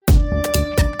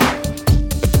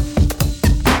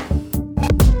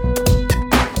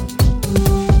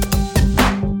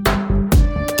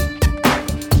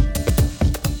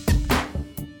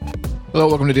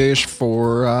welcome to Daish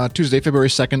for Tuesday, February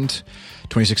 2nd,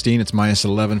 2016. It's minus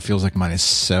 11, feels like minus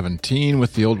 17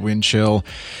 with the old wind chill.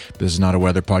 This is not a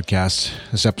weather podcast.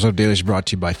 This episode of Dailyish is brought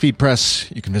to you by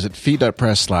FeedPress. You can visit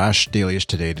feed.press/Dailyish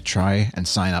today to try and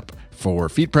sign up for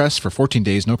FeedPress for 14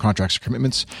 days, no contracts or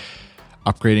commitments.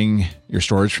 Upgrading your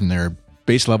storage from their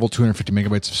base level 250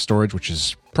 megabytes of storage, which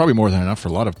is probably more than enough for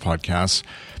a lot of podcasts,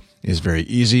 is very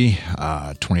easy.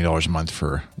 $20 a month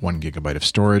for 1 gigabyte of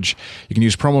storage. You can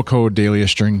use promo code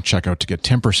Dailyish during checkout to get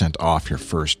 10% off your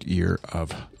first year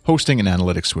of hosting and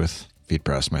analytics with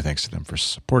FeedPress. My thanks to them for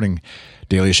supporting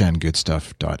Dailyish and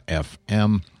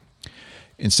goodstuff.fm.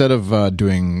 Instead of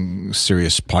doing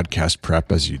serious podcast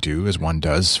prep as one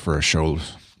does for a show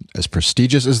as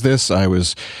prestigious as this, I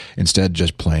was instead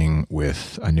just playing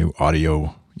with a new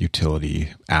audio utility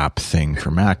app thing for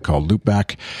Mac called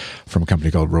Loopback from a company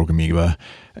called Rogue Amoeba,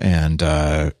 and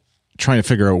trying to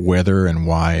figure out whether and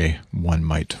why one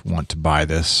might want to buy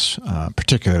this,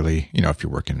 particularly, if you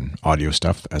work in audio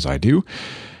stuff, as I do,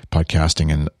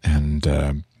 podcasting and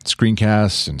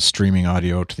screencasts and streaming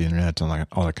audio to the internet and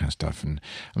all that kind of stuff. And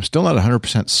I'm still not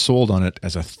 100% sold on it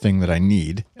as a thing that I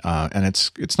need. And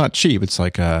it's not cheap. It's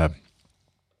like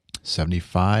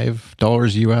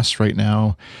 $75 US right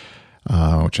now,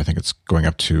 which I think it's going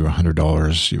up to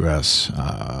 $100 US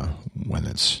when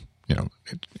it's,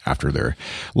 after their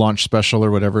launch special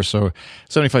or whatever. So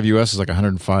 75 US is like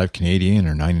 105 Canadian,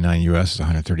 or 99 US is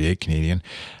 138 Canadian.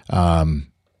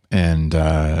 And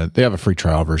they have a free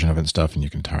trial version of it and stuff, and you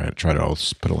can try it. I'll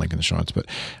put a link in the show notes. But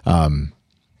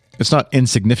it's not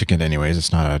insignificant anyways.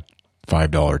 It's not a $5,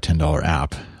 $10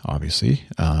 app, obviously.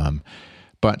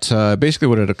 But basically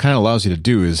what it kind of allows you to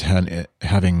do is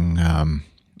having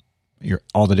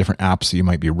all the different apps that you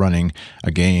might be running,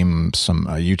 a game,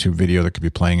 a YouTube video that could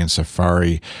be playing in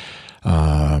Safari,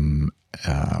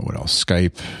 what else?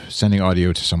 Skype, sending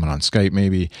audio to someone on Skype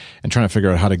maybe, and trying to figure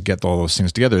out how to get all those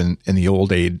things together. In the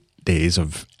old days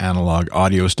of analog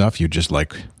audio stuff, you just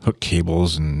hook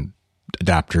cables and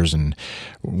adapters and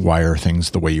wire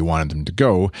things the way you wanted them to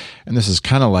go. And this is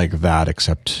kind of like that,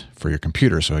 except for your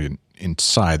computer. So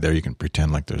inside there, you can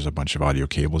pretend like there's a bunch of audio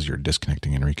cables you're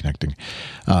disconnecting and reconnecting,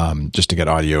 just to get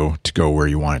audio to go where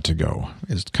you want it to go,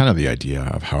 is kind of the idea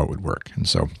of how it would work. And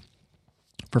so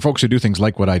for folks who do things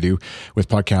like what I do with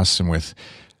podcasts and with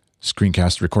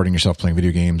screencasts, recording yourself playing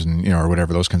video games and, or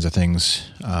whatever, those kinds of things,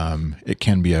 it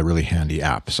can be a really handy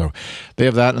app. So they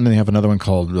have that, and then they have another one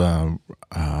called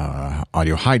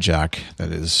Audio Hijack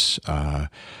that is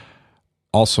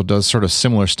also does sort of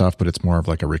similar stuff, but it's more of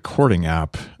like a recording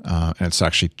app, and it's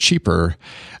actually cheaper.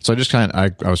 So I was trying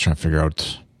to figure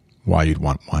out why you'd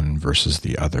want one versus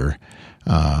the other,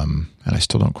 and I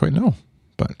still don't quite know.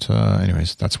 But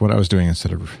anyways, that's what I was doing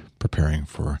instead of preparing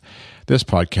for this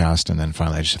podcast. And then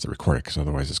finally I just have to record it, because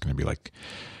otherwise it's going to be it's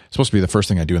supposed to be the first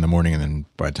thing I do in the morning. And then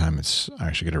by the time I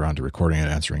actually get around to recording it,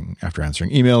 after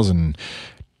answering emails and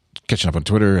catching up on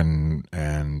Twitter and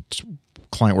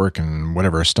client work and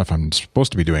whatever stuff I'm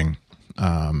supposed to be doing,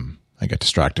 I get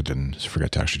distracted and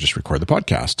forget to actually just record the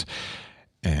podcast.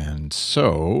 And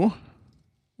so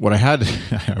what I had,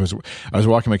 I was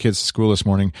walking my kids to school this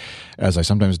morning, as I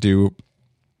sometimes do.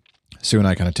 Sue and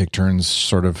I kind of take turns,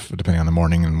 sort of, depending on the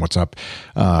morning and what's up,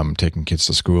 taking kids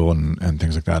to school and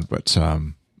things like that. But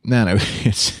man,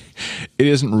 it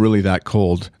isn't really that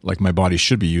cold like my body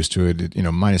should be used to it.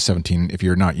 Minus 17, if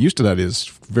you're not used to that, is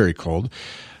very cold.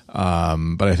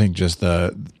 But I think just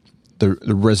the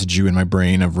residue in my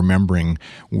brain of remembering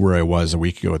where I was a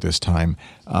week ago at this time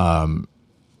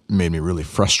made me really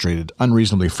frustrated,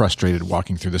 unreasonably frustrated,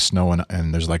 walking through the snow,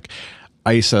 and there's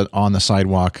ice on the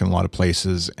sidewalk in a lot of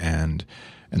places, and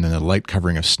then the light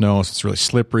covering of snow, so it's really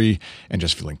slippery, and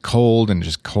just feeling cold, and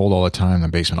just cold all the time. The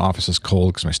basement office is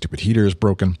cold because my stupid heater is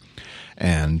broken,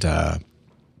 and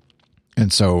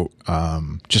so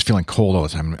just feeling cold all the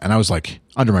time. And I was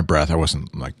under my breath. I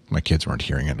wasn't my kids weren't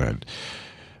hearing it,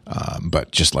 but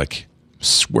just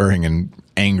swearing and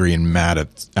angry and mad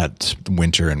at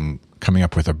winter, and coming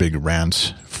up with a big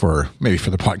rant for the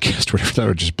podcast, whatever, that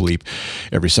would just bleep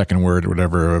every second word or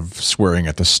whatever, of swearing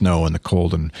at the snow and the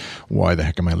cold and why the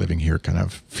heck am I living here kind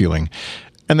of feeling.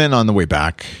 And then on the way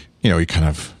back, you kind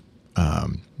of,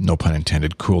 no pun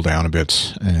intended, cool down a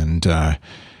bit and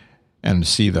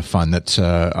see the fun that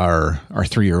our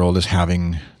 3-year-old is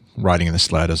having riding in the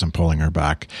sled as I'm pulling her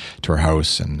back to our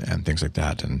house and things like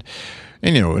that. And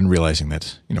realizing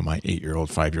that, my 8-year-old,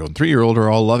 5-year-old, and 3-year-old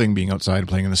are all loving being outside and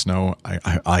playing in the snow,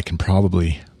 I can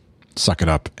probably suck it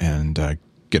up and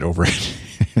get over it.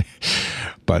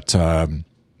 But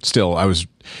still, I was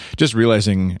just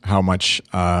realizing how much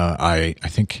I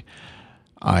think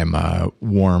I'm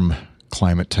warm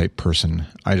climate type person.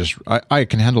 I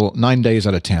can handle 9 days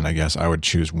out of 10, I guess. I would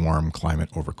choose warm climate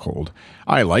over cold.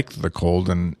 I like the cold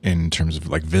in terms of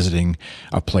like visiting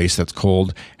a place that's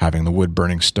cold, having the wood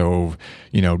burning stove,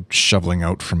 shoveling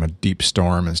out from a deep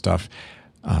storm and stuff.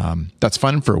 That's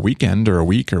fun for a weekend or a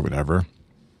week or whatever.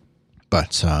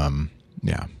 But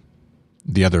yeah,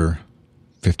 the other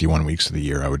 51 weeks of the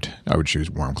year, I would choose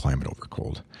warm climate over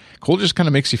cold. Cold just kind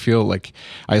of makes you feel like,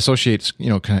 I associate,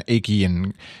 kind of achy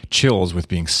and chills with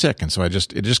being sick. And so it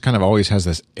just kind of always has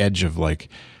this edge of like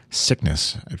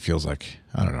sickness. It feels like,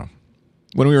 I don't know.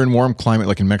 When we were in warm climate,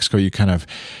 like in Mexico, you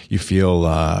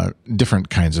feel different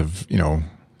kinds of,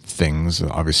 things.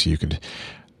 Obviously you could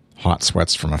hot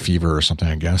sweats from a fever or something,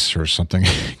 I guess, or something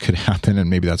could happen.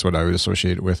 And maybe that's what I would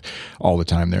associate it with all the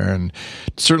time there. And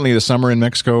certainly the summer in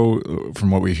Mexico, from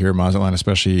what we hear, Mazatlan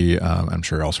especially, I'm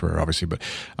sure elsewhere, obviously, but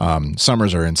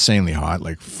summers are insanely hot,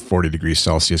 like 40 degrees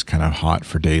Celsius, kind of hot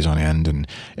for days on end, and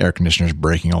air conditioners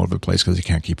breaking all over the place because you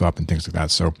can't keep up and things like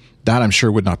that. So that I'm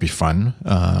sure would not be fun.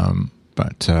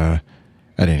 But at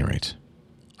any rate,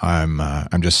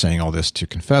 I'm just saying all this to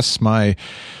confess my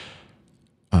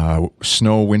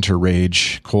snow, winter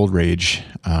rage, cold rage,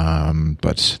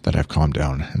 but that I've calmed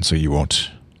down. And so you won't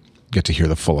get to hear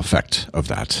the full effect of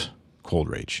that cold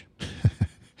rage.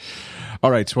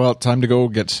 All right. Well, time to go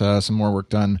get some more work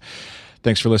done.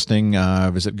 Thanks for listening.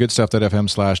 Visit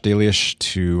goodstuff.fm/dailyish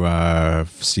to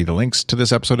see the links to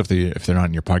this episode if they're not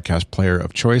in your podcast player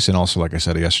of choice. And also, like I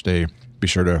said yesterday, be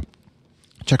sure to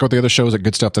check out the other shows at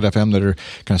goodstuff.fm that are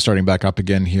kind of starting back up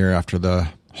again here after the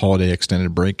holiday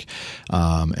extended break,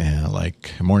 and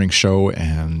like morning show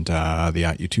and the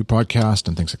At YouTube podcast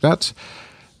and things like that.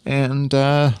 And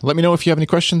let me know if you have any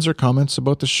questions or comments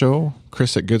about the show.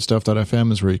 Chris at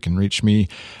goodstuff.fm is where you can reach me.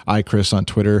 Chris on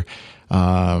Twitter.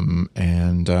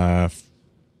 And I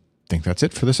think that's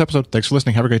it for this episode. Thanks for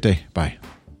listening. Have a great day. Bye.